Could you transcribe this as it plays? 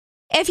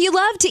If you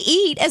love to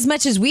eat as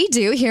much as we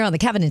do here on the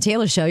Kevin and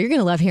Taylor Show, you're going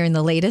to love hearing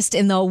the latest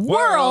in the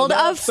world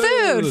of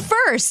food.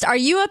 First, are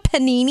you a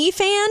panini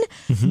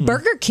fan?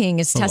 Burger King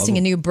is testing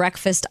a new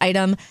breakfast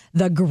item,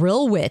 the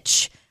Grill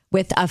Witch,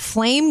 with a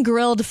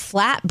flame-grilled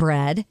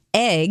flatbread,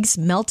 eggs,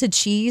 melted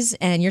cheese,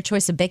 and your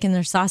choice of bacon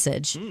or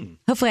sausage.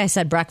 Hopefully I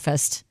said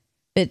breakfast.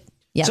 But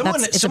yeah,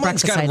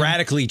 someone's got to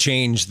radically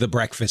change the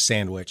breakfast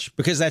sandwich,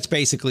 because that's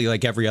basically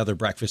like every other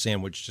breakfast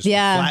sandwich, just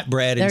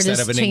flatbread instead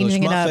of an English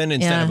muffin,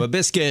 instead of a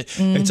biscuit.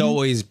 It's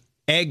always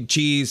egg,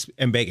 cheese,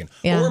 and bacon.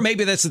 Or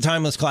maybe that's the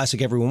timeless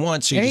classic everyone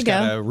wants, so you just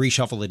got to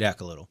reshuffle the deck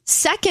a little.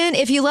 Second,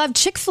 if you love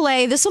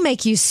Chick-fil-A, this will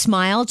make you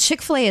smile.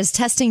 Chick-fil-A is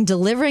testing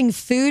delivering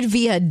food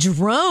via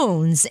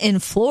drones in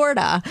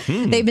Florida.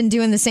 They've been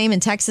doing the same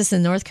in Texas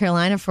and North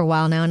Carolina for a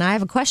while now, and I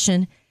have a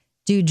question.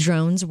 Do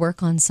drones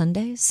work on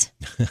Sundays?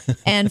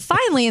 And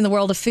finally, in the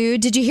world of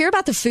food, did you hear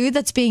about the food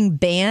that's being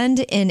banned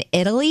in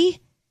Italy?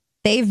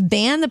 They've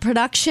banned the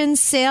production,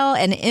 sale,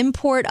 and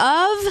import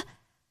of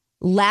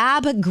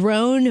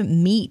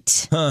lab-grown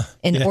meat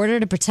in order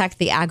to protect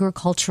the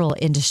agricultural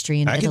industry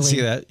in Italy. I can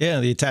see that.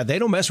 Yeah, they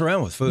don't mess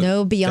around with food.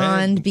 No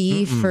Beyond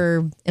Beef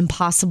or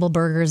Impossible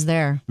Burgers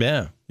there.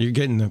 Yeah, you're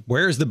getting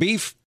where's the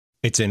beef?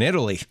 It's in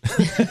Italy.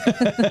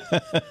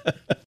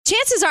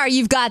 Chances are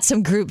you've got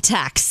some group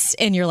texts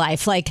in your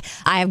life. Like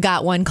I've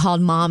got one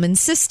called Mom and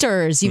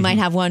Sisters. You might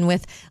have one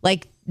with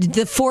like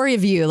the four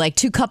of you, like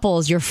two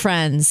couples, your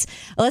friends.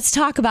 Let's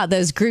talk about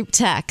those group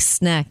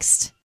texts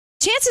next.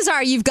 Chances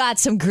are you've got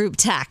some group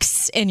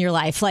texts in your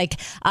life. Like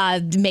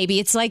maybe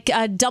it's like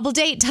a double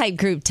date type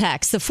group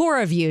text. The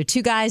four of you,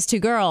 two guys, two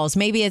girls.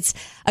 Maybe it's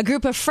a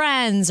group of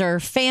friends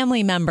or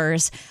family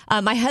members.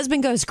 My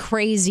husband goes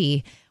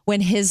crazy when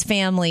his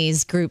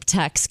family's group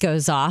text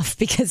goes off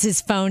because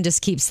his phone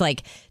just keeps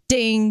like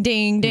ding,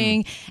 ding,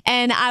 ding.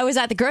 And I was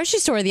at the grocery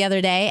store the other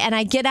day and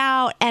I get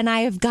out and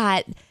I have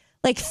got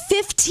like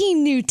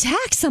 15 new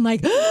texts. I'm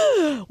like,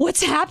 oh,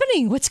 what's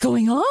happening? What's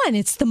going on?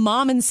 It's the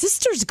Mom and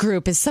Sisters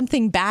group. Is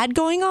something bad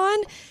going on?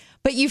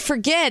 But you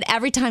forget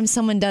every time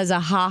someone does a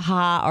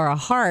ha or a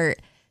heart,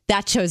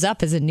 that shows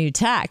up as a new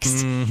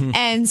text.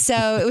 And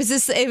so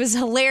it was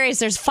hilarious.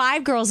 There's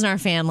 5 girls in our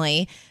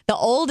family. The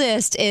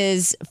oldest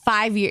is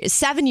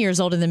 7 years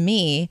older than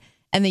me.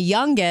 And the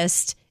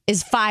youngest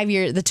is 5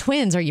 years. The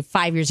twins are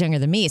 5 years younger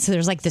than me. So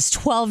there's like this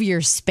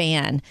 12-year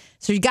span.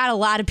 So you got a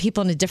lot of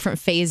people in the different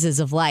phases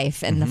of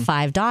life and the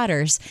 5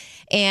 daughters.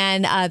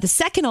 And the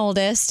second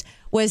oldest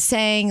was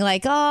saying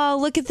like, oh,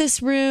 look at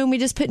this room. We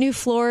just put new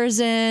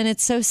floors in.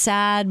 It's so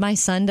sad. My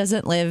son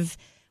doesn't live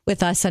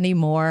with us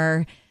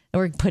anymore.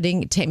 We're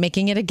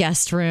making it a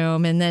guest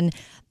room. And then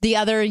the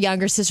other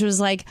younger sister was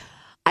like,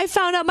 I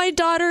found out my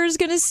daughter is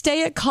going to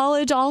stay at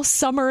college all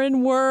summer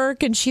and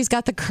work. And she's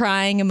got the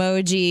crying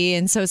emoji.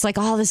 And so it's like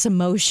all this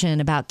emotion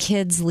about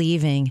kids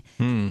leaving.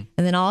 And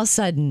then all of a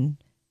sudden,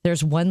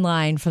 there's one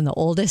line from the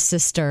oldest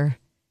sister.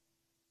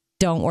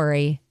 Don't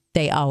worry.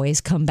 They always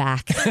come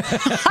back.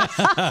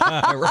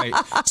 Right.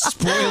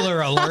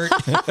 Spoiler alert.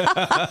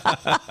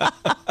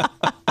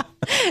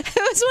 It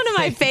was one of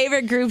my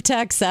favorite group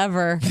texts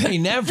ever. They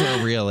never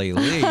really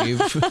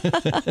leave.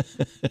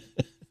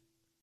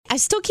 I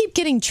still keep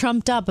getting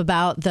trumped up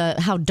about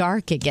how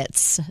dark it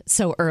gets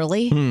so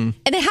early. And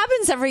it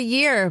happens every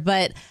year,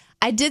 but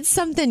I did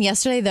something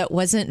yesterday that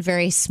wasn't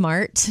very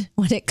smart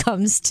when it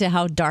comes to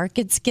how dark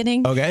it's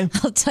getting. Okay.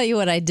 I'll tell you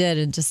what I did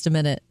in just a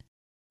minute.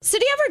 So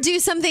do you ever do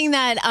something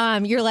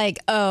that you're like,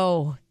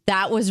 oh,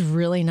 that was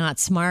really not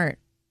smart?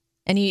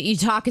 And you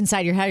talk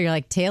inside your head, you're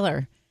like,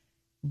 Taylor,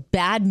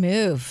 bad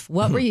move.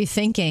 What were you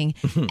thinking?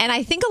 And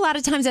I think a lot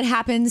of times it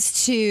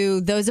happens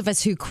to those of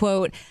us who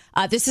quote,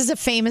 this is a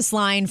famous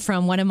line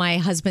from one of my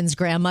husband's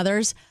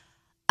grandmothers.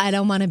 I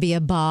don't want to be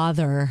a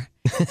bother.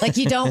 Like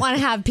you don't want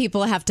to have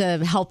people have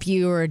to help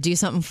you or do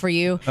something for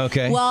you.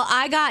 Okay. Well,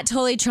 I got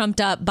totally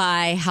trumped up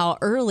by how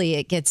early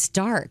it gets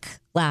dark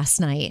last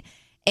night.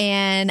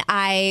 And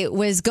I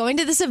was going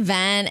to this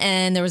event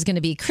and there was going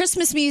to be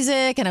Christmas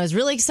music and I was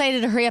really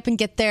excited to hurry up and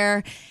get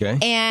there. Okay.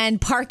 And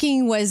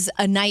parking was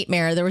a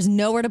nightmare. There was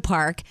nowhere to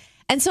park.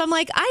 And so I'm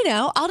like, I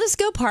know, I'll just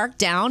go park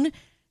down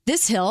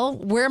this hill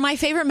where my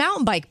favorite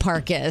mountain bike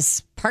park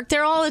is. Park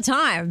there all the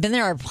time. I've been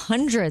there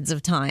hundreds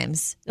of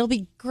times. It'll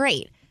be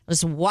great. I'll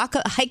just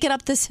hike it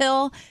up this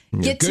hill,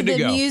 get to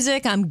the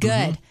music. I'm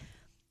good.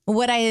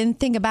 What I didn't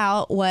think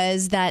about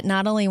was that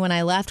not only when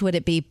I left would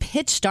it be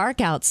pitch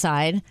dark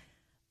outside,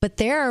 but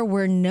there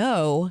were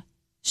no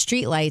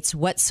streetlights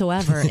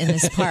whatsoever in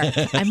this park.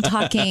 I'm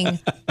talking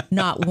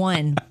not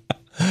one.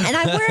 And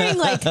I'm wearing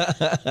like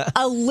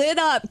a lit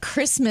up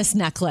Christmas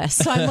necklace.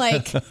 So I'm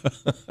like,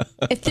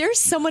 if there's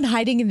someone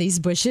hiding in these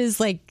bushes,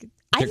 like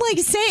I'm like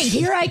saying,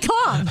 here I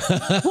come.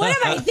 What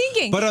am I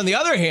thinking? But on the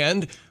other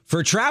hand,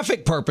 for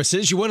traffic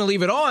purposes, you want to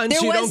leave it on there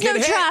so you don't get hit. There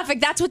was no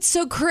traffic. That's what's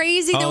so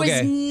crazy. There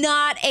was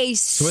not a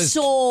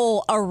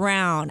soul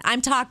around.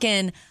 I'm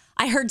talking,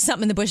 I heard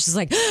something in the bushes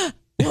like,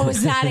 what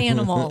was that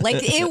animal? Like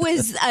it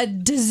was a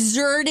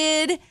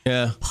deserted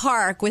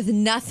park with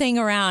nothing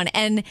around.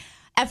 And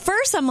at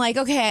first I'm like,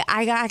 okay,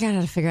 I got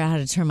to figure out how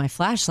to turn my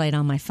flashlight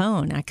on my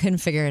phone. I couldn't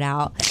figure it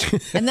out.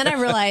 And then I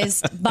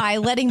realized by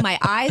letting my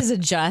eyes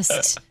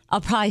adjust,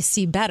 I'll probably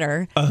see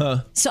better.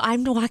 So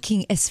I'm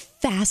walking as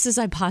fast as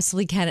I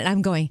possibly can. And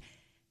I'm going,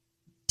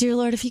 dear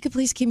Lord, if you could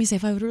please keep me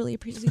safe, I would really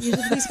appreciate you.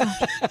 Please, God.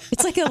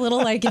 It's like a little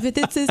like, if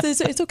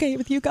it's okay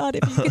with you, God.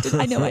 If you could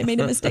I know I made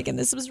a mistake and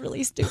this was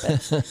really stupid.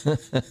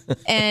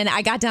 And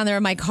I got down there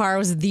and my car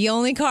was the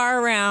only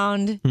car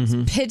around. It was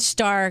pitch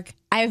dark.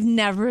 I've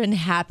never been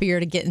happier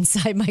to get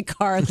inside my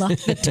car and lock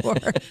the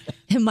door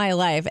in my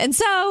life. And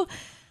so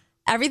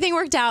everything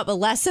worked out, but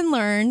lesson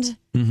learned.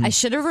 I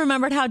should have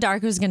remembered how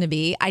dark it was going to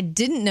be. I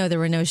didn't know there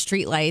were no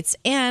street lights,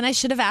 and I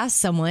should have asked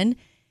someone,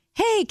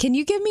 hey, can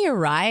you give me a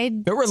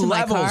ride? There were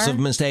levels of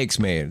mistakes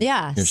made.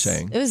 Yeah, you're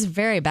saying it was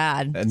very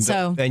bad.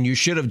 And you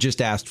should have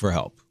just asked for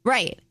help.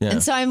 Right. Yeah.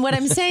 And so what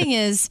I'm saying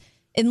is,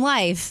 in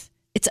life,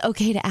 it's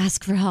okay to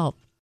ask for help.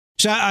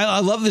 So I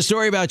love the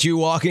story about you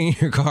walking in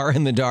your car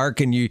in the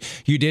dark and you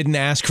didn't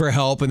ask for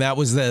help, and that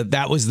was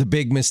the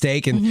big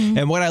mistake. And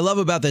and what I love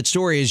about that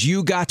story is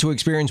you got to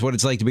experience what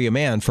it's like to be a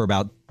man for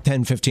about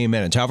 10, 15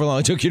 minutes, however long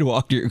it took you to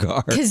walk to your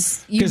car.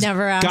 Because you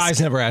never ask. Guys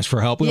never ask for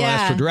help. We don't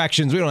ask for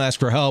directions. We don't ask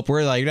for help.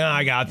 We're like, no,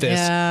 I got this.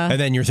 Yeah. And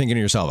then you're thinking to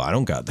yourself, I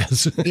don't got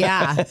this.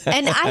 Yeah.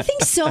 And I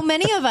think so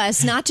many of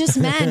us, not just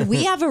men,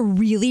 we have a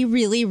really,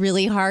 really,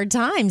 really hard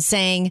time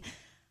saying,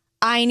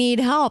 I need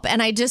help.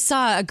 And I just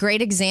saw a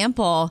great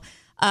example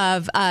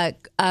of a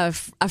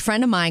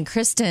friend of mine,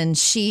 Kristen.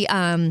 She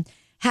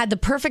had the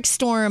perfect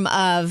storm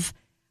of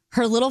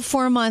her little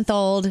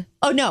 4-month-old.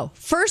 Oh, no.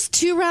 First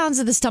 2 rounds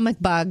of the stomach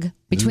bug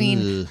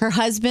between her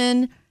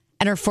husband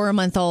and her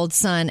 4-month-old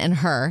son and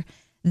her.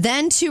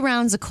 Then 2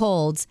 rounds of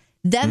colds.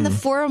 Then the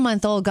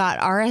 4-month-old got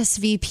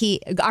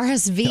RSV. Yeah,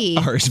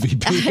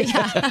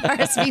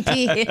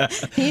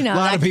 RSVP. You know, a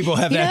lot of people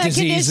have that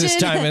disease this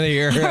time of the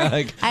year.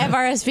 I have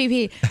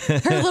RSVP.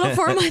 Her little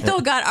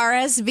 4-month-old got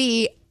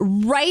RSV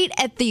right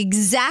at the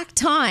exact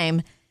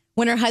time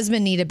when her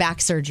husband needed back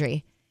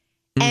surgery.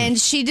 And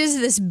she does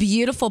this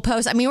beautiful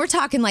post. I mean, we're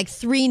talking like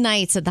 3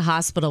 nights at the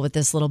hospital with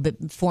this little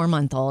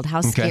 4-month-old.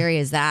 How scary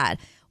is that?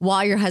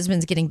 While your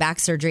husband's getting back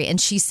surgery. And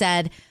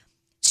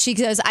she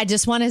goes, I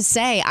just want to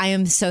say I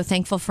am so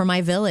thankful for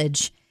my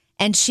village.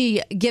 And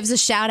she gives a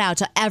shout out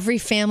to every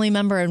family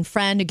member and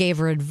friend who gave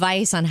her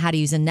advice on how to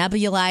use a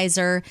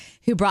nebulizer,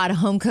 who brought a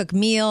home cooked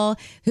meal,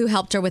 who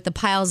helped her with the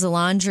piles of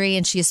laundry.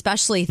 And she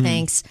especially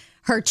thanks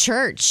her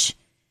church.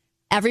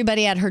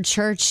 Everybody at her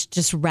church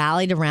just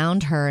rallied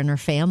around her and her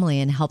family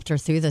and helped her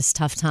through this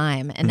tough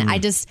time. And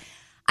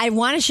I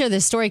want to share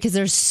this story because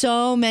there's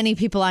so many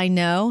people I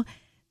know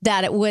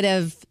that it would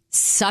have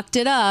sucked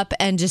it up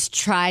and just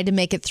tried to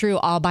make it through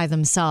all by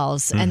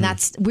themselves. And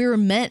we were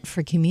meant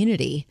for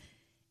community.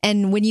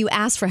 And when you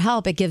ask for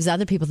help, it gives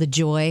other people the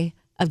joy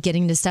of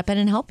getting to step in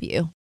and help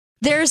you.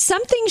 There's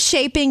something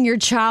shaping your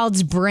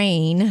child's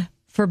brain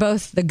for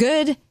both the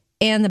good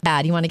and the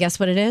bad. You want to guess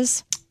what it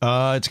is?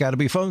 It's got to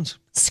be phones.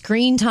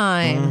 Screen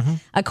time.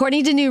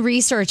 According to new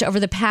research over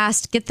the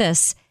past, get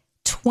this,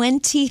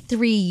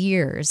 23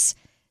 years,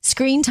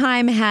 screen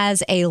time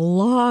has a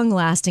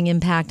long-lasting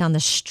impact on the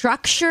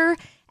structure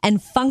and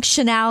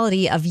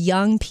functionality of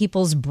young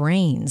people's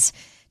brains.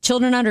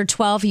 Children under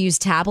 12 who use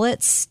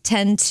tablets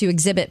tend to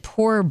exhibit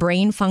poor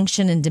brain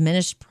function and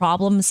diminished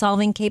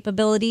problem-solving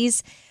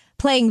capabilities.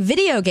 Playing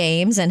video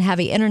games and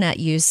heavy internet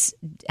use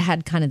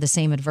had kind of the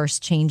same adverse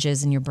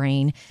changes in your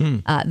brain.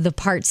 The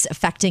parts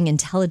affecting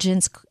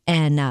intelligence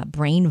and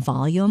brain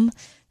volume.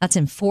 That's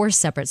in 4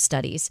 separate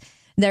studies.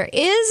 There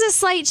is a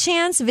slight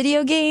chance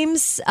video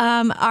games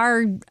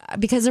are,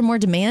 because they're more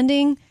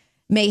demanding,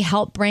 may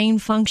help brain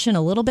function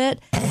a little bit.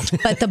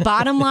 But the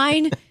bottom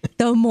line,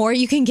 the more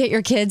you can get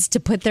your kids to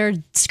put their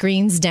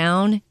screens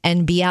down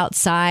and be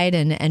outside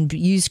and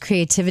use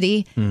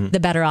creativity, the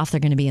better off they're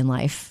going to be in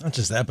life. Not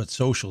just that, but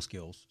social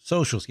skills.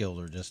 Social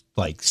skills are just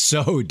like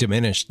so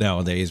diminished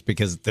nowadays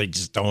because they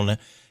just don't.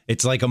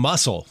 It's like a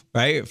muscle,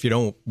 right? If you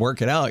don't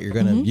work it out, you're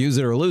going to use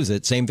it or lose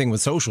it. Same thing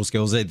with social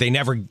skills. They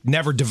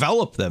never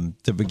develop them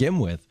to begin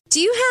with. Do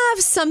you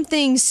have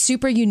something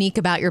super unique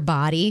about your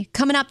body?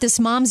 Coming up, this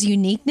mom's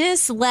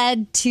uniqueness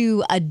led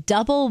to a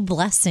double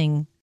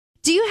blessing.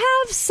 Do you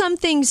have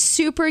something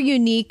super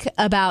unique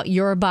about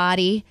your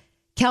body?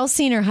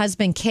 Kelsey and her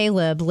husband,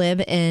 Caleb,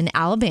 live in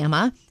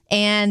Alabama,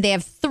 and they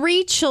have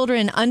 3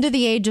 children under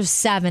the age of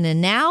 7. And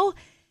now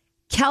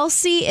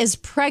Kelsey is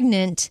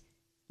pregnant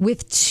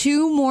with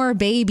 2 more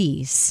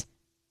babies,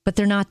 but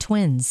they're not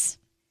twins.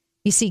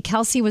 You see,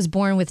 Kelsey was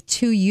born with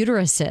 2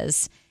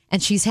 uteruses,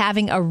 and she's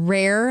having a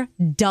rare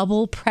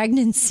double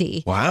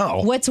pregnancy.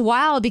 Wow. What's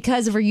wild,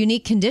 because of her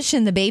unique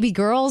condition, the baby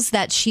girls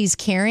that she's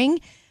carrying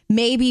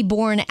may be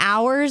born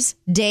hours,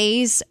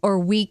 days, or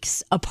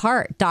weeks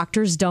apart.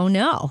 Doctors don't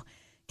know.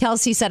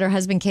 Kelsey said her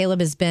husband, Caleb,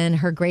 has been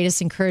her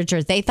greatest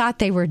encourager. They thought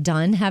they were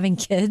done having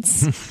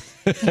kids.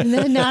 And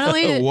then not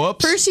only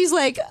first she's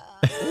like,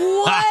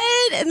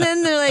 what? And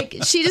then they're like,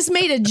 she just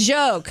made a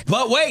joke.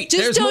 But wait,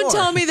 just don't more.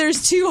 Tell me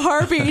there's 2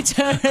 heartbeats.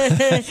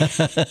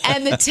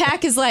 And the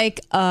tech is like,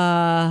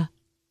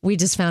 We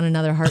just found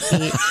another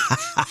heartbeat.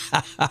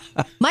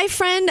 My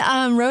friend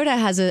Rhoda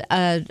has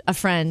a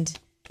friend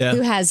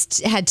who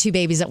has had 2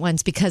 babies at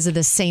once because of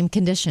the same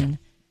condition.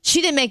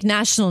 She didn't make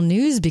national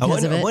news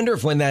because of it. I wonder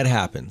if when that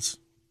happens,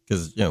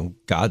 because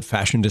God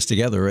fashioned us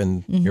together,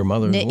 and your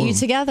mother knit you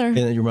together, and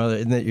then your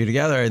mother knit you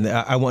together, and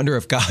I wonder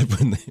if God,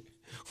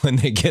 when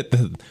they get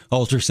the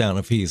ultrasound,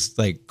 if he's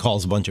like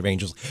calls a bunch of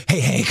angels,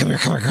 hey, come here,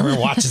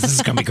 watch this. This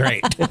is gonna be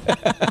great.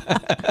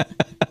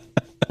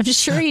 I'm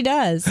sure he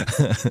does.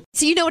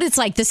 So you know what it's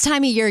like this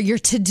time of year? Your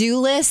to-do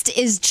list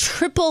is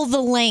triple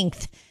the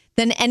length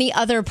than any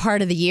other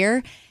part of the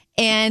year.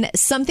 And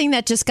something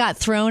that just got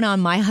thrown on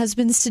my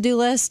husband's to-do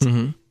list,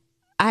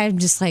 I'm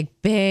just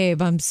like,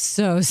 babe, I'm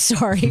so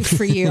sorry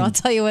for you. I'll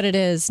tell you what it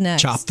is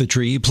next. Chop the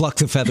tree, pluck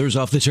the feathers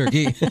off the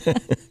turkey.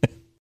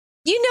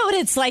 You know what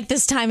it's like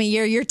this time of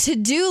year. Your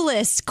to-do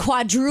list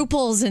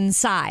quadruples in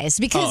size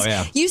because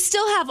you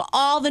still have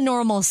all the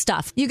normal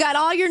stuff. You got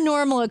all your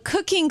normal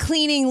cooking,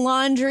 cleaning,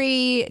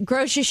 laundry,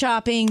 grocery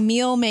shopping,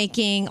 meal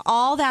making,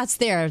 all that's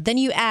there. Then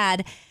you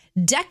add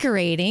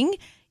decorating.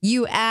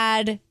 You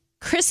add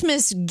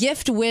Christmas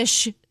gift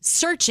wish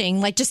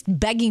searching, like just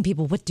begging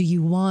people, what do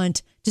you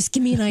want? Just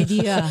give me an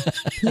idea,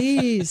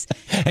 please.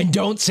 And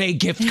don't say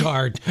gift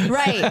card.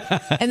 Right.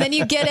 And then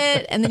you get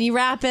it and then you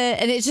wrap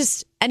it. And it's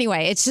just,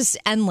 anyway, it's just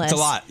endless.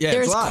 It's a lot. Yeah,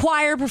 there's it's a lot.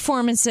 Choir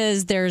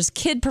performances. There's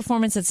kid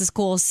performances at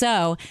school.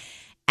 So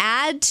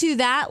add to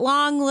that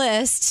long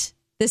list.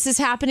 This is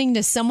happening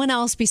to someone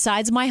else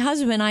besides my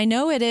husband. I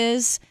know it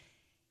is.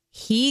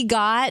 He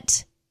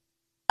got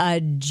a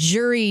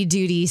jury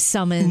duty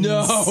summons.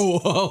 No,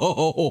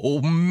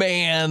 oh,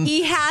 man.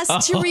 He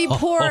has to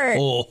report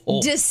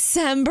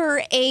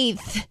December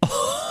 8th.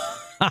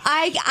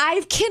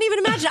 I can't even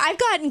imagine. I've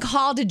gotten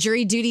called to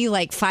jury duty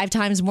like 5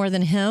 times more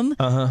than him.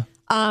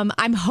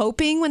 I'm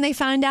hoping when they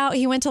find out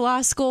he went to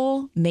law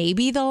school,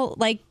 maybe they'll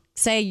like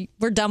say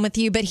we're done with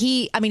you. But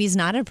he's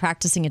not a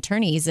practicing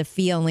attorney. He's a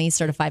fee-only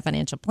certified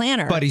financial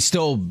planner. But he's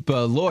still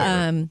a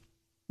lawyer.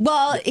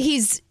 Well,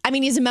 he's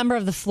a member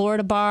of the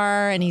Florida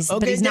bar, and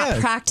but he's not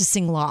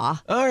practicing law.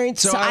 All right,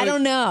 so I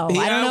don't know.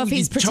 I don't know if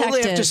he's protected. You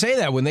totally have to say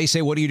that when they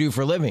say, "What do you do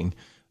for a living?"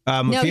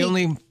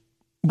 No,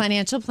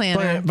 financial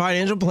planner.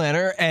 Financial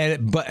planner,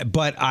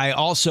 but I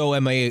also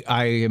am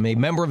a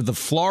member of the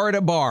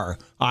Florida bar.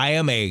 I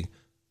am a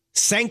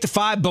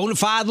sanctified, bona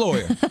fide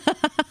lawyer,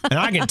 and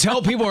I can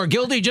tell people are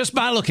guilty just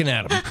by looking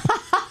at them.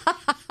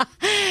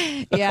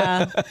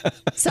 Yeah.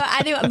 So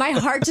my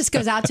heart just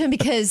goes out to him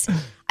because,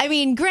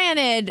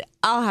 granted,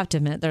 I'll have to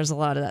admit there's a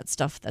lot of that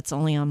stuff that's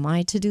only on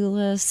my to-do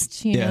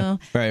list, you know.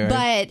 Right.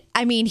 But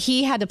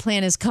he had to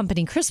plan his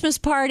company Christmas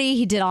party.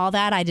 He did all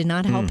that. I did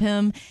not help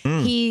him.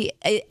 He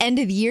end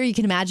of the year, you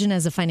can imagine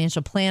as a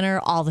financial planner,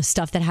 all the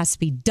stuff that has to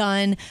be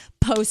done,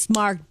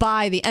 postmarked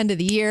by the end of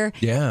the year.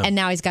 Yeah. And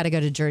now he's got to go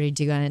to jury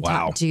duty on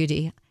top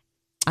duty.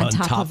 On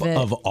top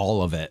of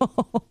all of it.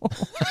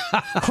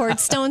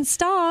 Courts don't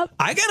stop.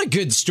 I got a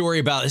good story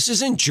about this.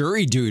 Isn't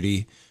jury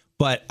duty,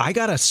 but I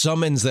got a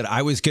summons that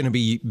I was going to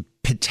be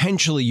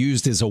potentially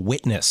used as a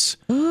witness.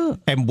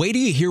 And wait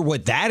till you hear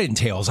what that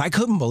entails. I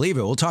couldn't believe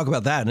it. We'll talk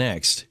about that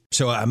next.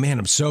 So, man,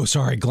 I'm so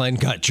sorry Glenn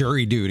got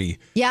jury duty.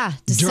 Yeah.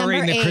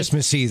 During the 8th.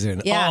 Christmas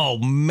season. Yeah. Oh,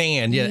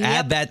 man. Yeah,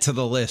 add that to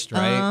the list,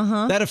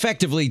 right? That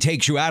effectively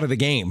takes you out of the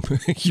game.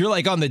 You're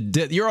like on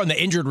the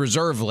injured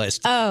reserve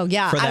list. Oh,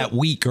 yeah. For that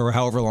week or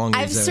however long.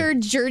 I've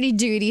served jury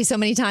duty so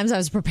many times I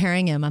was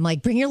preparing him. I'm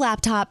like, bring your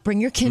laptop, bring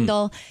your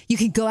Kindle. You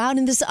can go out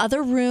in this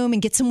other room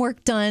and get some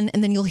work done.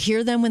 And then you'll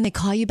hear them when they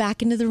call you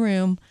back into the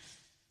room.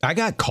 I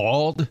got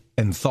called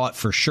and thought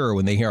for sure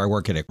when they hear I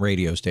work at a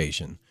radio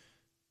station,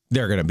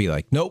 they're going to be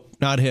like, nope,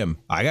 not him.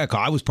 I got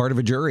called. I was part of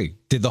a jury.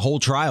 Did the whole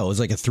trial. It was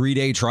like a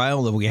 3-day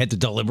trial that we had to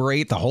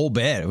deliberate the whole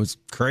bit. It was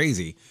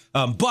crazy.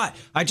 But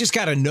I just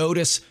got a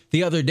notice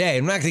the other day.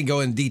 I'm not going to go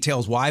into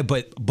details why,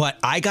 but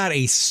I got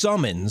a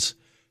summons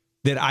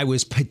that I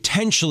was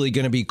potentially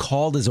going to be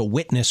called as a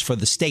witness for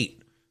the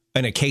state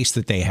in a case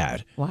that they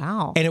had.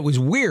 Wow. And it was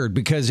weird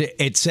because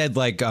it said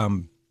like,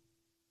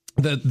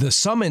 the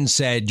summons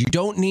said you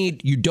don't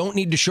need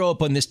to show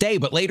up on this day,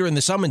 but later in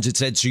the summons it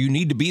said so you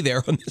need to be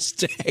there on this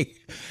day.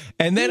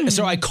 And then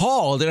so I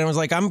called and I was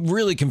like, I'm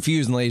really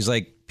confused. And the lady's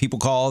like, people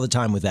call all the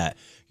time with that.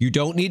 You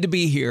don't need to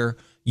be here.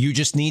 You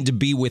just need to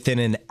be within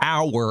an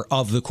hour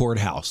of the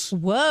courthouse.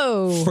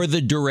 Whoa. For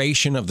the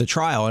duration of the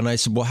trial. And I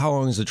said, well, how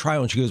long is the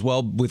trial? And she goes,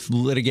 well, with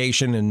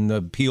litigation and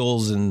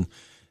appeals and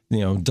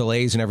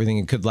delays and everything,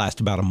 it could last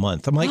about a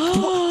month. I'm like,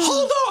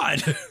 hold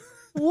on.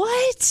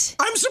 What?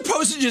 I'm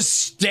supposed to just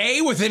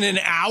stay within an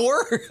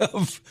hour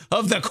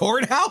of the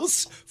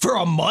courthouse for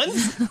a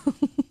month?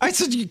 I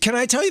said, can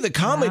I tell you the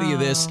comedy of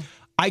this?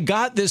 I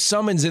got this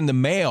summons in the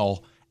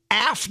mail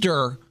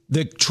after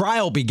the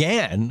trial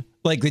began.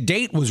 Like the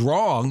date was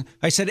wrong.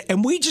 I said,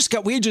 and we had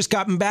just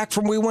gotten back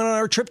we went on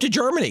our trip to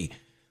Germany.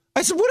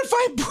 I said, what if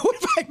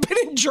I've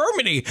been in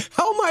Germany?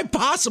 How am I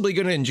possibly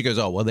going to? And she goes,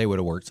 oh, well, they would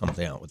have worked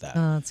something out with that.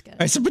 Oh, that's good.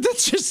 I said, but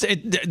that's just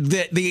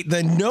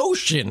the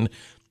notion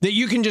that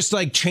you can just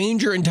like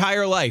change your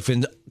entire life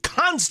and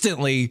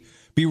constantly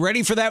be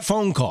ready for that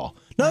phone call.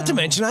 Not to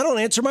mention, I don't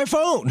answer my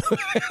phone.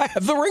 I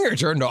have the ringer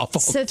turned off.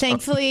 So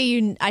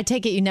thankfully, I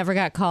take it you never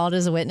got called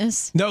as a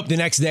witness? Nope. The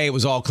next day, it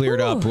was all cleared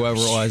up. Whoever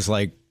it was,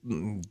 like,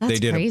 they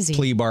did crazy. A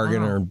plea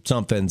bargain or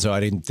something, so I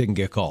didn't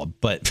get called.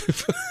 But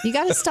you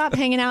got to stop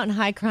hanging out in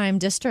high crime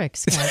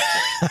districts,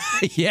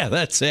 Kev. Yeah,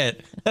 that's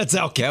it. That's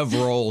how Kev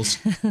rolls.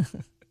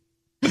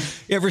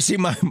 You ever see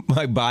my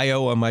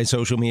bio on my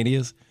social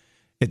medias?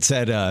 It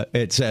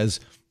says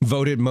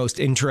voted most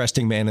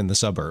interesting man in the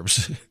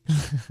suburbs,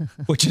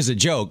 which is a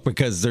joke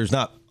because there's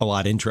not a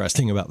lot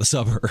interesting about the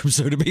suburbs.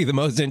 So to be the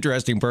most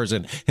interesting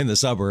person in the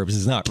suburbs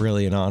is not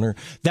really an honor.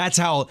 That's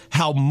how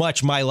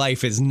much my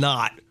life is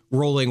not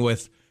rolling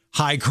with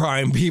high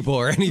crime people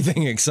or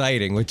anything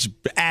exciting, which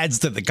adds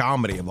to the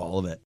comedy of all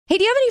of it. Hey,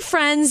 do you have any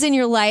friends in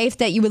your life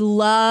that you would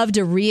love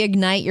to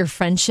reignite your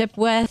friendship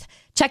with?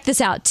 Check this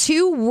out.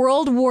 2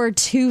 World War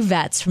II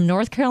vets from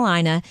North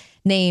Carolina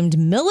named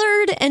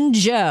Millard and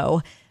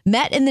Joe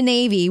met in the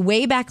Navy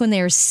way back when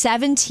they were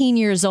 17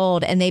 years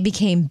old, and they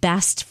became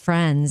best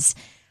friends.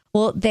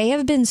 Well, they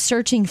have been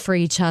searching for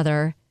each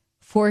other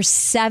for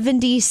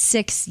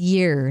 76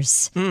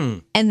 years,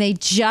 and they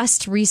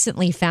just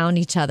recently found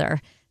each other.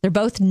 They're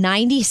both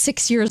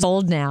 96 years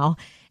old now,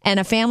 and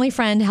a family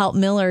friend helped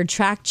Millard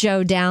track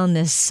Joe down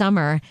this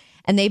summer.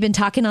 And they've been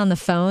talking on the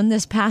phone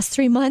this past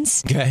 3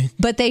 months. Okay.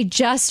 But they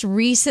just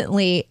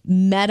recently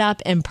met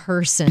up in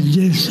person. It's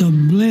just a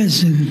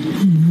blessing.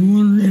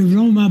 It was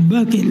on my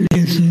bucket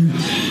list. And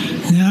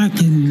now I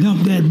can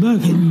dump that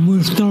bucket and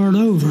we'll start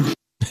over.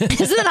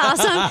 Isn't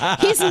that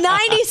awesome? He's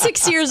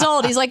 96 years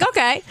old. He's like,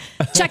 okay,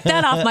 check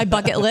that off my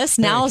bucket list.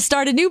 Now I'll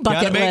start a new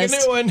bucket list. A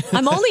new one.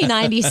 I'm only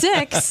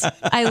 96.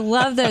 I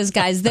love those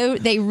guys.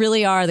 They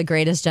really are the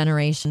greatest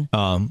generation.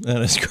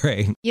 That is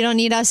great. You don't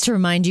need us to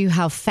remind you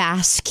how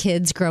fast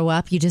kids grow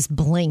up. You just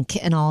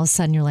blink and all of a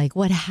sudden you're like,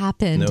 what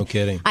happened? No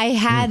kidding. I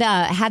had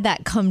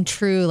that come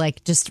true,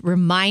 like just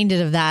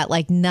reminded of that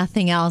like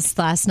nothing else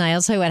last night.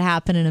 I'll tell you what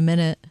happened in a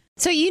minute.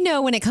 So, you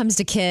know, when it comes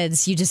to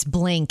kids, you just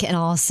blink and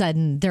all of a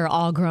sudden they're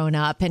all grown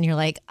up and you're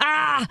like,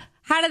 how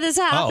did this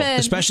happen? Oh,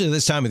 especially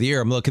this time of the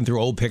year. I'm looking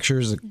through old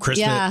pictures of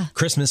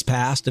Christmas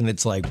past and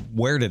it's like,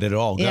 where did it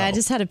all go? Yeah, I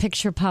just had a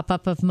picture pop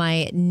up of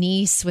my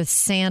niece with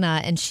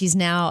Santa and she's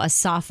now a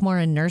sophomore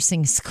in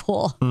nursing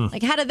school.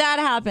 Like, how did that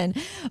happen?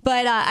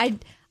 But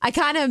I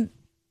kind of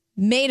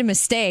made a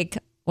mistake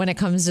when it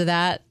comes to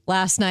that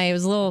last night. It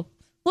was a little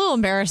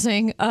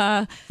embarrassing.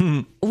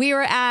 We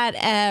were at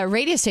a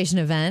radio station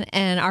event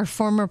and our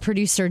former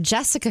producer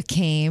Jessica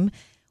came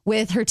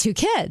with her 2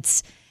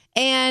 kids.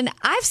 And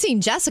I've seen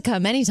Jessica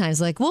many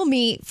times. Like, we'll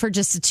meet for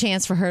just a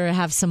chance for her to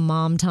have some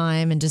mom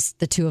time and just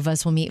the 2 of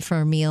us will meet for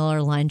a meal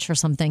or lunch or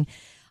something.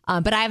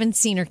 But I haven't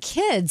seen her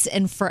kids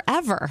in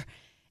forever.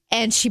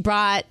 And she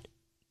brought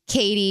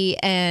Katie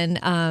and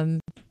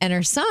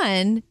her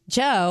son,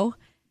 Joe.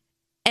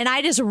 And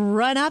I just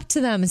run up to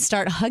them and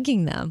start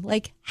hugging them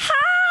like,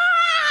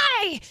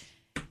 hi!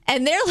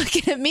 And they're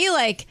looking at me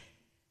like,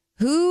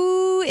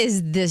 who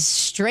is this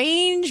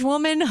strange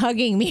woman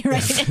hugging me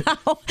right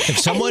now? If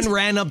someone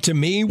ran up to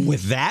me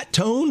with that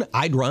tone,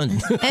 I'd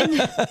run.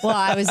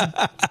 I was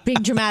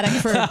being dramatic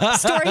for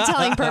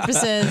storytelling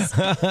purposes.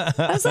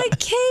 I was like,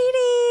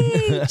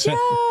 Katie,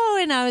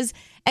 Joe.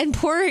 And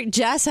poor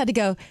Jess had to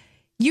go,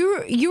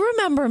 You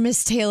remember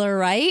Miss Taylor,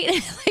 right?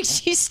 Like,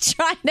 she's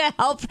trying to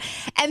help.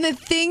 And the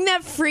thing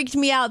that freaked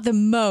me out the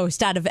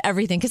most out of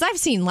everything, because I've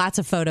seen lots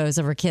of photos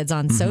of her kids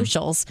on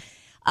socials,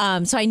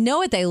 so I know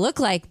what they look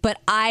like,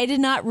 but I did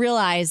not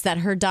realize that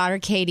her daughter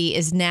Katie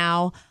is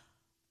now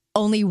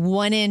only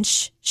 1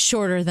 inch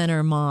shorter than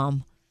her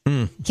mom.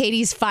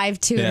 Katie's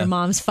 5'2" and her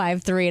mom's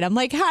 5'3", and I'm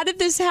like, how did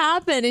this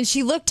happen? And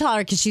she looked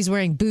taller because she's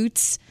wearing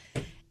boots,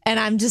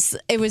 and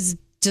it was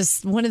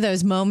just one of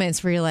those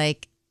moments where you're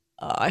like,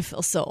 oh, I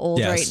feel so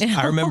old right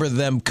now. I remember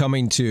them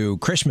coming to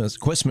Christmas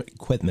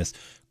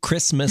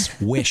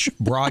Wish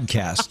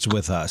broadcasts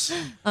with us.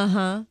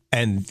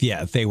 And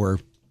yeah, they were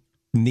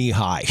knee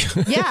high.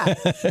 Yeah.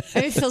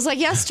 It feels like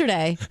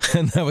yesterday.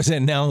 And that was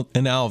it. Now,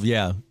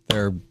 yeah,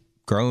 they're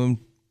grown,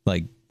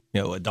 like,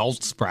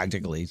 adults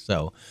practically.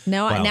 So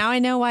now I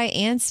know why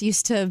aunts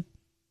used to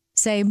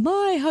say,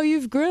 my, how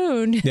you've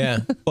grown. Yeah.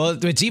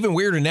 Well, it's even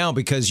weirder now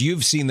because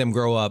you've seen them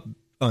grow up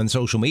on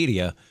social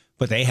media,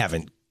 but they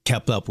haven't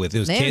kept up with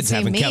those kids.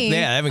 Haven't kept up with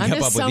you.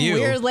 I'm some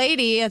weird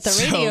lady at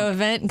the radio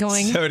event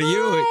going. So do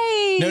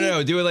you?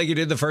 No, do it like you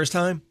did the first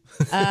time.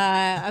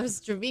 I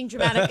was being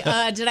dramatic.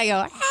 Did I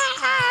go?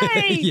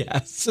 Hey!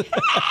 Yes.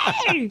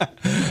 Hey!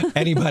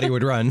 Anybody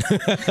would run.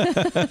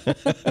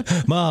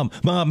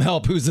 Mom,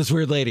 help! Who's this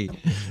weird lady?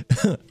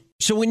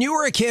 So when you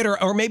were a kid,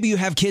 or maybe you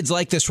have kids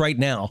like this right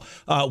now,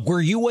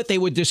 were you what they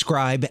would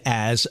describe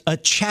as a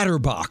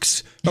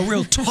chatterbox, a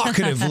real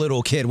talkative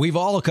little kid? We've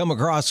all come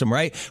across them,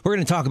 right? We're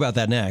going to talk about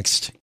that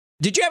next.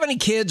 Did you have any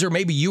kids, or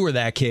maybe you were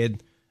that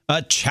kid,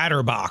 a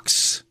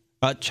chatterbox?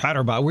 A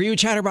chatterbox. Were you a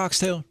chatterbox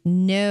too?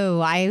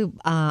 No, I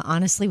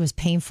honestly was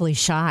painfully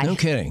shy. No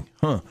kidding.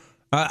 Huh.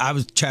 I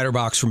was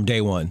chatterbox from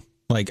day one.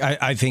 Like,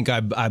 I think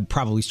I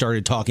probably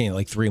started talking at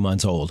like 3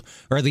 months old.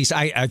 Or at least a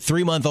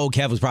 3-month-old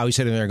Kev was probably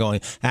sitting there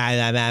going, I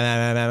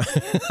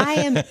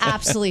am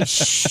absolutely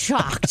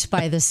shocked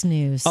by this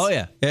news. Oh,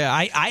 yeah. Yeah,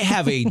 I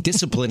have a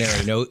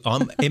disciplinary note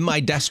in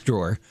my desk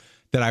drawer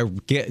that I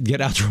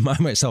get out to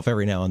remind myself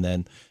every now and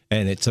then.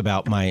 And it's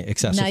about my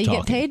excessive talking. Now you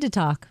get paid to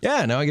talk.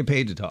 Yeah, now I get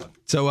paid to talk.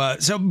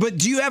 But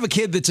do you have a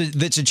kid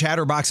that's a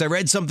chatterbox? I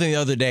read something the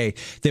other day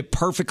that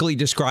perfectly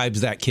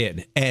describes that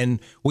kid. And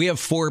we have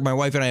my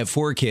wife and I have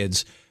 4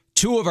 kids.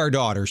 2 of our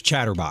daughters,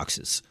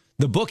 chatterboxes.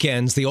 The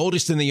bookends, the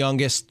oldest and the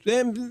youngest,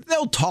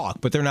 they'll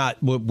talk, but they're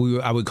not what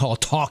I would call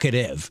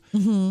talkative.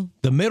 Mm-hmm.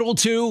 The middle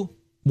 2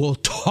 will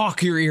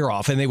talk your ear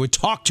off, and they would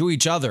talk to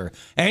each other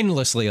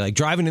endlessly, like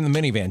driving in the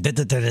minivan.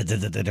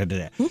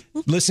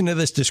 Listen to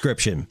this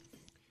description.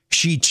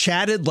 She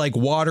chatted like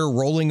water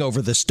rolling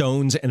over the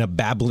stones in a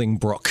babbling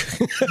brook.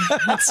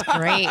 That's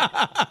great.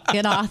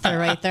 Good author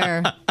right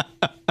there.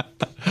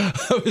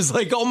 I was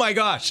like, oh my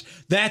gosh,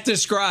 that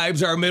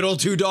describes our middle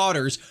 2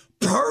 daughters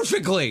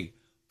perfectly.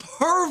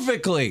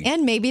 Perfectly.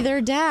 And maybe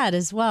their dad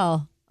as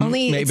well.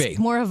 Only maybe. It's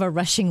more of a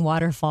rushing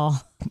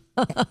waterfall.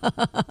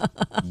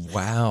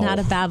 Wow. Not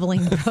a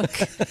babbling brook.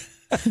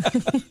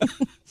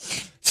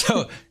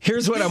 So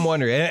here's what I'm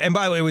wondering. And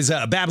by the way, it was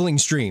a babbling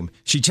stream.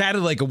 She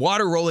chatted like a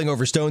water rolling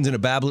over stones in a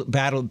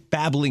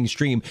babbling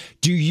stream.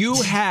 Do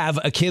you have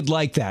a kid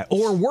like that?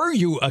 Or were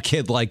you a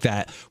kid like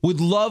that?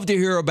 Would love to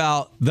hear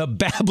about the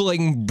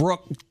babbling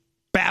brook,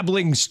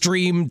 babbling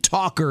stream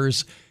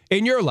talkers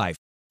in your life.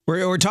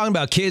 We're talking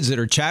about kids that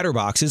are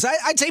chatterboxes.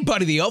 I'd say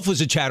Buddy the Elf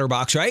was a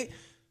chatterbox, right?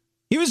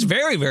 He was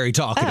very, very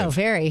talkative. Oh,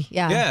 very,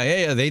 yeah.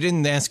 Yeah. They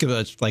didn't ask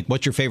us, like,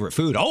 what's your favorite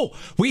food? Oh,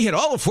 we hit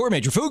all the 4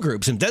 major food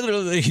groups. And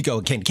you go,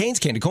 candy canes,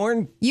 candy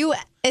corn.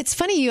 It's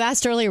funny, you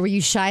asked earlier, were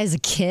you shy as a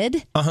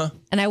kid? Uh-huh.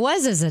 And I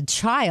was as a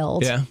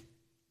child. Yeah.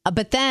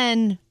 But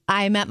then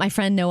I met my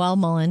friend Noelle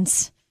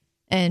Mullins,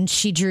 and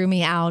she drew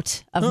me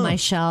out of my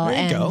shell.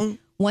 There you go.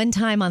 One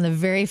time on the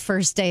very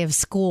first day of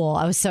school,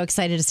 I was so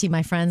excited to see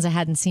my friends I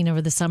hadn't seen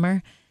over the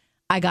summer.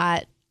 I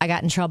got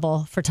in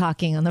trouble for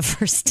talking on the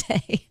first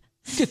day.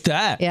 Look at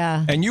that.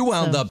 Yeah. And you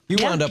wound up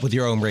with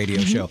your own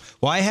radio show.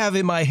 Well, I have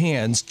in my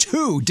hands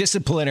 2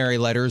 disciplinary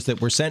letters that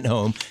were sent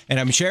home,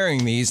 and I'm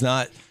sharing these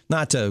not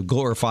to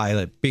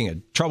glorify being a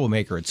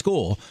troublemaker at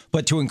school,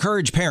 but to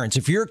encourage parents.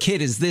 If your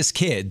kid is this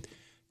kid,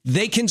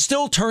 they can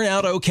still turn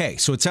out okay.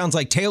 So it sounds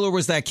like Taylor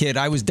was that kid.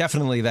 I was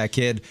definitely that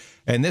kid.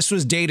 And this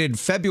was dated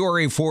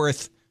February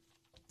 4th,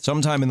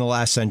 sometime in the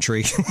last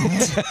century.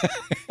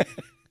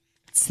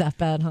 It's that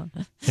bad, huh?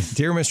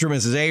 Dear Mr. and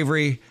Mrs.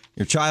 Avery,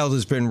 your child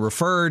has been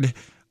referred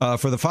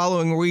for the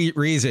following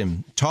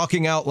reason: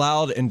 talking out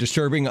loud and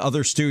disturbing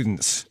other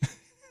students.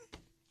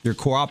 Your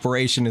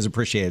cooperation is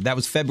appreciated. That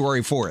was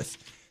February 4th.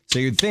 So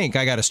you'd think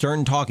I got a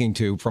stern talking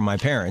to from my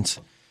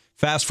parents.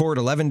 Fast forward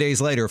 11 days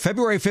later,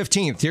 February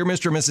 15th, dear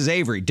Mr. and Mrs.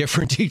 Avery,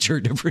 different teacher,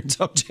 different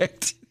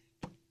subject.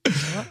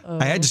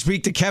 I had to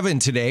speak to Kevin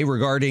today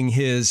regarding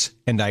his,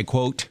 and I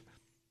quote,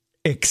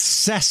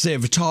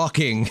 excessive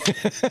talking.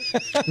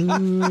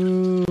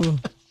 Ooh.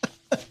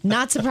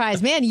 Not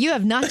surprised. Man, you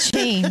have not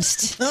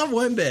changed. Not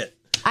one bit.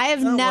 I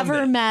have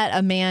never met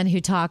a man who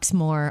talks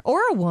more,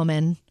 or a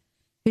woman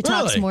who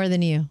talks more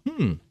than you.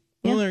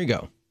 Well, there you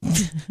go.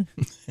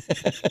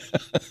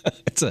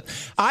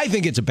 I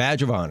think it's a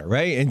badge of honor,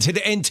 right? And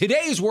in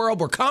today's world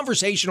where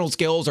conversational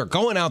skills are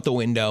going out the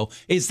window,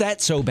 is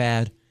that so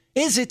bad?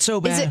 Is it so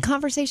bad? Is it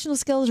conversational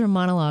skills or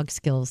monologue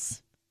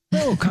skills?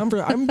 No,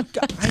 I'm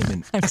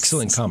an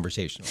excellent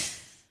conversational.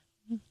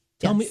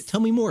 Tell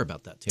me more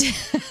about that too.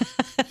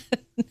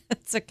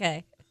 It's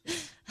okay.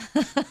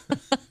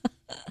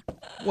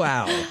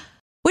 Wow.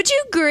 Would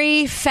you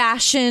agree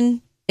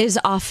fashion is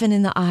often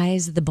in the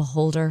eyes of the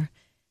beholder?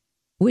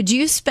 Would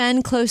you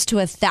spend close to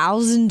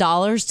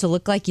 $1,000 to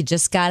look like you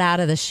just got out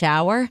of the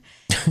shower?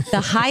 The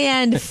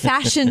high-end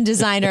fashion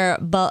designer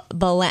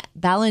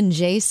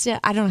Balenciaga,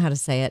 I don't know how to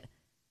say it.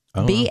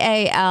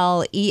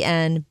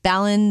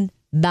 Balen,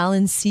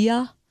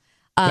 Balenciaga.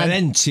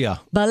 Valencia.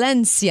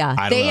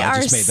 I don't know.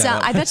 I just made that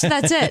up. I bet you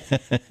that's it.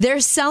 They're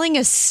selling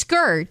a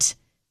skirt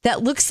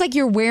that looks like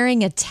you're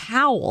wearing a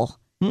towel.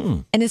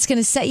 And it's going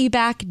to set you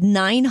back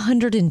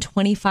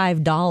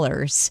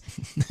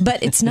 $925.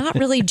 But it's not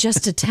really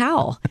just a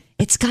towel.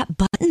 It's got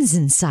buttons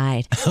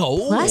inside.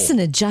 Plus an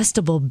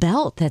adjustable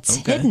belt that's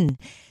hidden.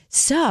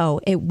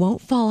 So it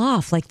won't fall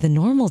off like the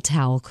normal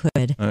towel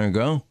could. There you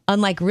go.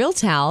 Unlike real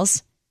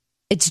towels,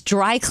 it's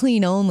dry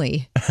clean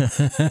only.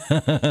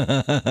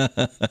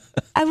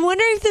 I'm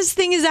wondering if this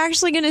thing is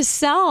actually going to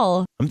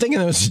sell. I'm thinking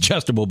those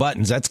adjustable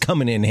buttons. That's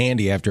coming in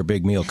handy after a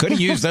big meal. Could have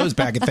used those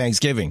back at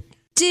Thanksgiving.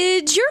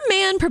 Did your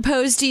man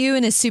propose to you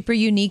in a super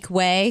unique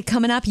way?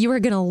 Coming up, you are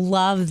going to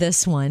love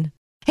this one.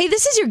 Hey,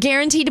 this is your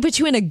guarantee to put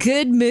you in a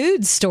good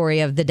mood story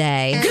of the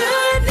day.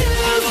 Good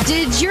news!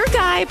 Did your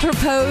guy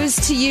propose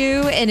to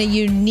you in a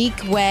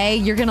unique way?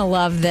 You're going to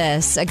love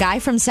this. A guy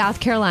from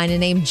South Carolina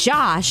named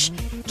Josh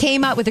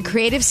came up with a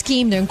creative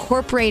scheme to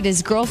incorporate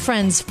his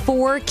girlfriend's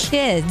 4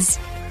 kids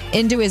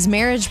into his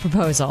marriage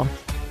proposal.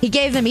 He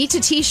gave them each a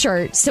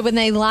T-shirt. So when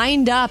they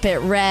lined up, it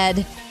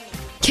read,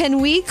 "Can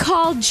we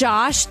call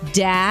Josh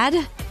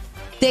Dad?"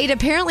 They'd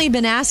apparently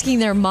been asking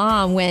their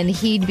mom when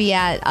he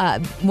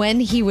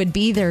would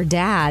be their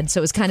dad. So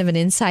it was kind of an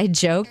inside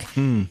joke.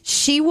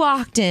 She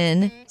walked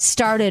in,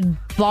 started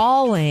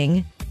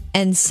bawling,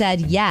 and said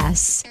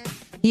yes.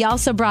 He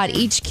also brought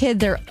each kid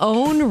their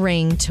own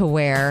ring to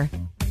wear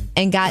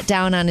and got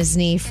down on his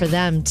knee for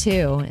them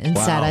too and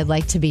said, "I'd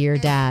like to be your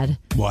dad."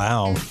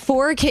 Wow.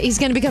 4 kids. He's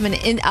going to become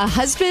a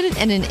husband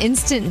and an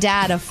instant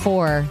dad of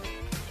 4.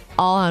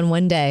 All on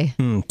one day.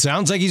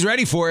 Sounds like he's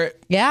ready for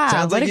it. Yeah,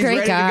 sounds what like a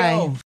great guy.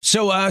 To go.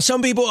 So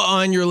some people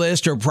on your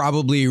list are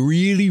probably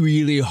really,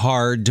 really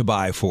hard to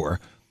buy for.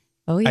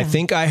 Oh, yeah. I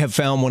think I have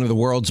found one of the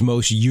world's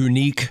most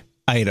unique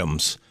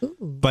items. Ooh.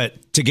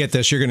 But to get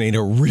this, you're going to need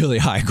a really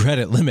high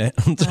credit limit.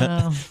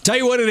 Tell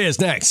you what it is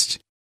next.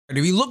 Are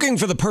you looking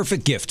for the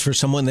perfect gift for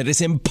someone that is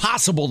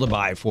impossible to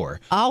buy for?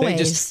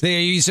 Always.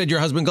 You said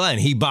your husband, Glenn,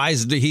 he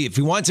buys it. If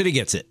he wants it, he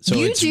gets it. So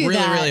it's really,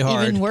 really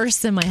hard. Even worse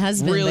than my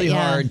husband. Really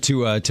hard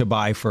to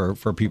buy for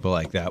people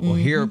like that. Well,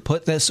 here,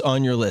 put this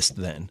on your list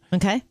then.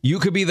 Okay. You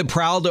could be the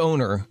proud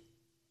owner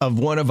of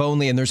one of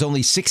only, and there's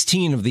only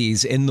 16 of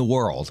these in the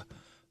world,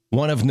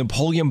 one of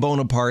Napoleon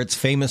Bonaparte's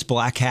famous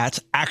black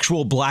hats.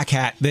 Actual black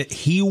hat that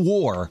he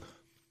wore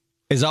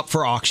is up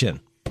for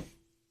auction.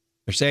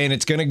 They're saying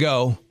it's going to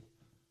go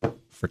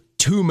for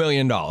 $2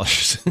 million.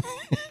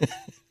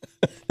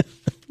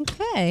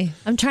 Okay.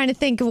 I'm trying to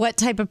think of what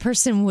type of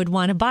person would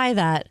want to buy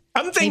that.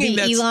 I'm thinking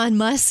maybe Elon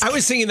Musk. I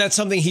was thinking that's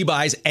something he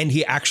buys and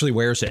he actually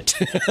wears it.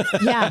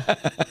 Yeah.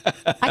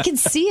 I can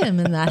see him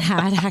in that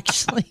hat,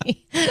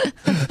 actually.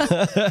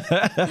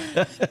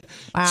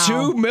 Wow.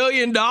 $2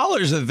 million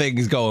the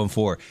thing's going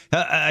for.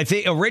 I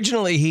think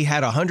originally he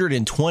had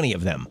 120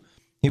 of them.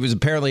 He was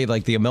apparently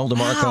like the Imelda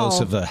Marcos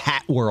of the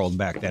hat world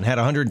back then. Had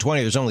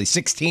 120. There's only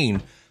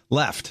 16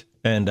 left.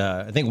 And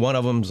I think one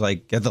of them's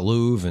like at the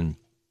Louvre, and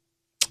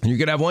you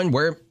could have one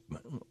where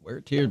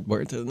to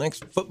the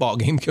next football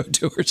game go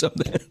to or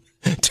something.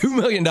 $2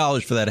 million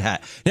for that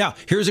hat. Now,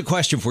 here's a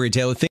question for you,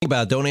 Taylor. Think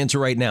about it. Don't answer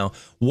right now.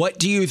 What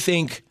do you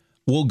think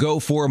will go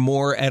for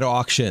more at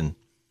auction?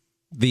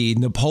 The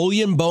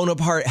Napoleon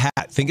Bonaparte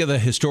hat. Think of the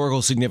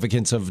historical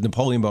significance of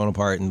Napoleon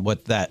Bonaparte and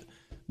what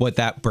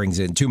that brings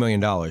in. $2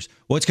 million.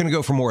 What's going to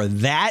go for more?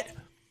 That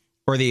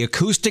or the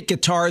acoustic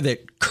guitar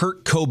that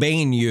Kurt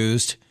Cobain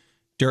used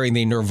during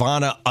the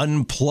Nirvana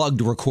Unplugged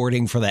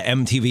recording for the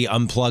MTV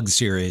Unplugged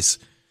series?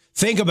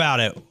 Think about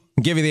it.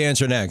 I'll give you the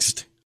answer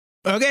next.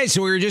 Okay,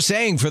 so we were just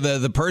saying for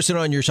the person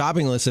on your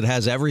shopping list that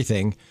has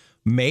everything,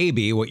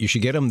 maybe what you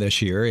should get them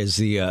this year is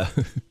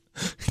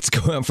it's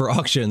going up for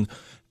auction,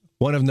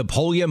 one of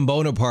Napoleon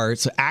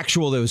Bonaparte's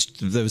actual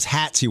those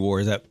hats he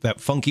wore,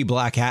 that funky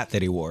black hat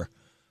that he wore.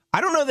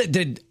 I don't know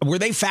were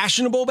they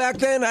fashionable back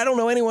then? I don't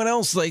know anyone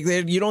else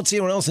you don't see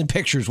anyone else in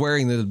pictures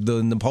wearing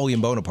the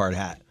Napoleon Bonaparte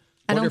hat.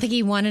 I don't think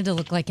he wanted to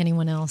look like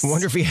anyone else. I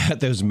wonder if he had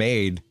those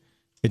made.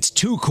 It's a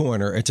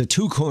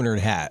two-cornered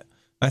hat.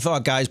 I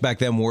thought guys back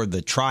then wore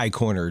the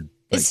tri-cornered.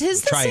 Is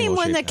his the same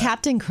one that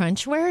Captain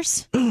Crunch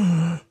wears?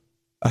 I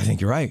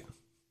think you're right.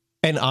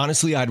 And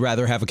honestly, I'd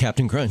rather have a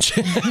Captain Crunch.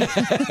 I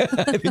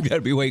think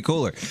that'd be way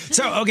cooler.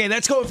 So, okay,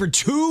 that's going for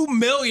 $2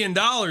 million,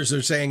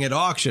 they're saying, at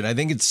auction. I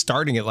think it's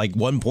starting at like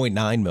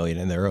 $1.9 million,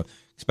 and they're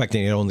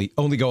expecting it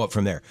only go up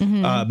from there.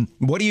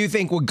 Mm-hmm. What do you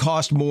think would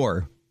cost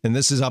more? And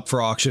this is up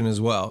for auction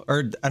as well.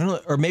 Or I don't know,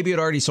 or maybe it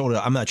already sold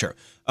it. I'm not sure.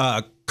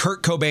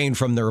 Kurt Cobain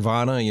from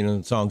Nirvana,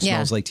 the song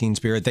Smells Like Teen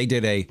Spirit. They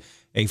did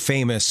a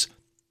famous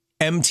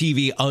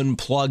MTV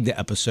Unplugged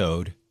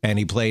episode, and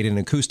he played an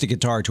acoustic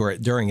guitar to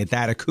it during it.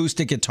 That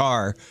acoustic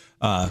guitar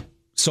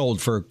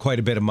sold for quite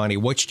a bit of money.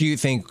 Which do you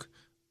think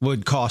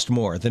would cost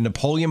more, the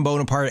Napoleon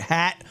Bonaparte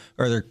hat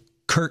or the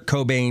Kurt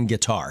Cobain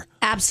guitar?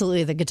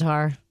 Absolutely the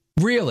guitar.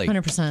 Really?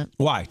 100%.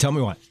 Why? Tell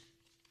me why.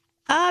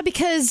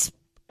 Because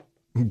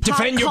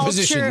defend your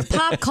position.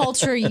 Pop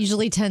culture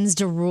usually tends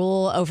to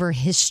rule over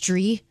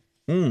history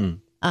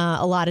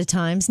a lot of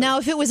times. Now,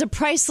 if it was a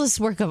priceless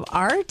work of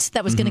art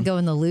that was going to go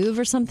in the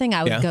Louvre or something,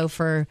 I would go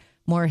for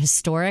more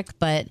historic.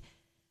 But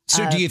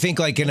so do you think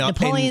like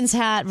Napoleon's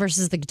hat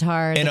versus the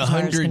guitar, in the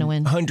guitar is going to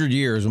win? 100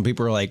 years, when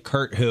people are like,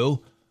 Kurt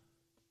who?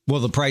 Will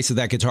the price of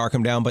that guitar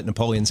come down, but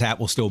Napoleon's hat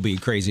will still be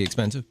crazy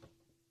expensive?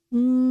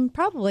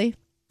 Probably.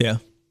 Yeah.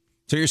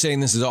 So you're saying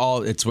this is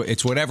all, it's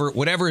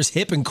whatever is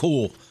hip and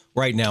cool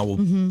right now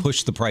will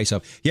push the price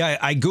up. Yeah,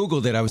 I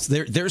Googled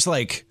it. There's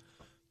like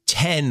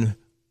 10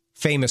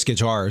 famous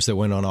guitars that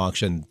went on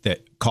auction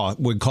that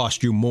would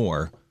cost you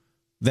more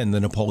than the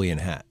Napoleon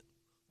hat.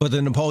 But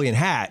the Napoleon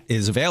hat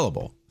is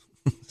available.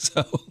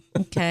 So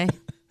okay.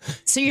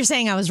 So you're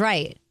saying I was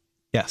right?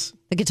 Yes.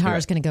 The guitar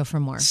is going to go for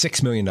more.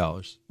 $6 million.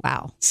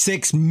 Wow.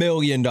 $6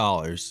 million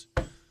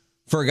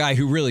for a guy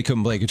who really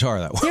couldn't play guitar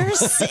that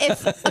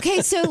well.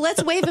 Okay, so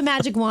let's wave a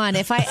magic wand.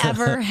 If I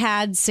ever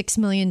had $6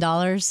 million,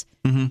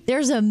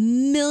 there's a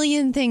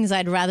million things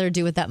I'd rather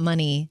do with that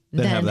money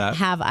than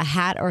have a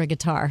hat or a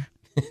guitar.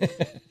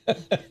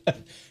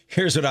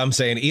 Here's what I'm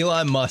saying.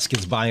 Elon Musk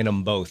is buying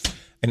them both.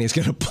 and he's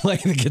going to play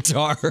the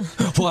guitar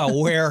while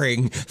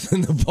wearing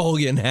the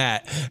Napoleon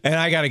hat. And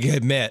I got to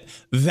admit,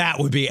 that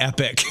would be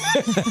epic.